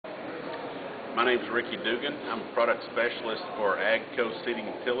My name's Ricky Dugan. I'm a product specialist for AGCO Seeding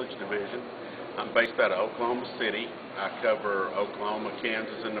and Tillage Division. I'm based out of Oklahoma City. I cover Oklahoma,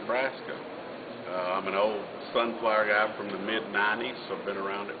 Kansas, and Nebraska. I'm an old sunflower guy from the mid-90s, so I've been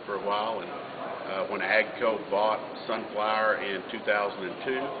around it for a while. And when AGCO bought Sunflower in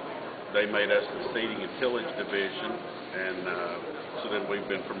 2002, they made us the Seeding and Tillage Division, and so then we've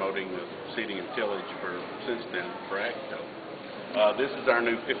been promoting the Seeding and Tillage since then for AGCO. This is our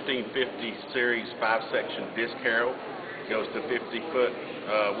new 1550 series 5-section disc harrow. It goes to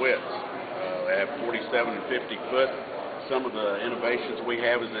 50-foot widths. They have 47 and 50 foot. Some of the innovations we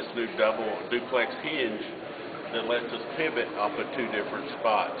have is this new double duplex hinge that lets us pivot off of two different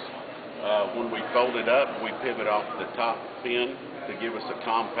spots. When we fold it up, we pivot off the top pin to give us a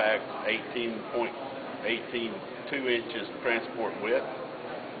compact 2 inches transport width.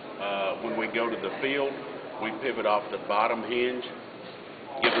 When we go to the field, we pivot off the bottom hinge,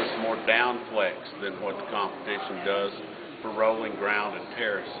 gives us more down flex than what the competition does for rolling ground and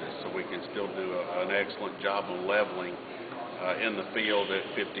terraces, so we can still do an excellent job of leveling in the field at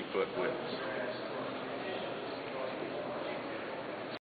 50-foot widths.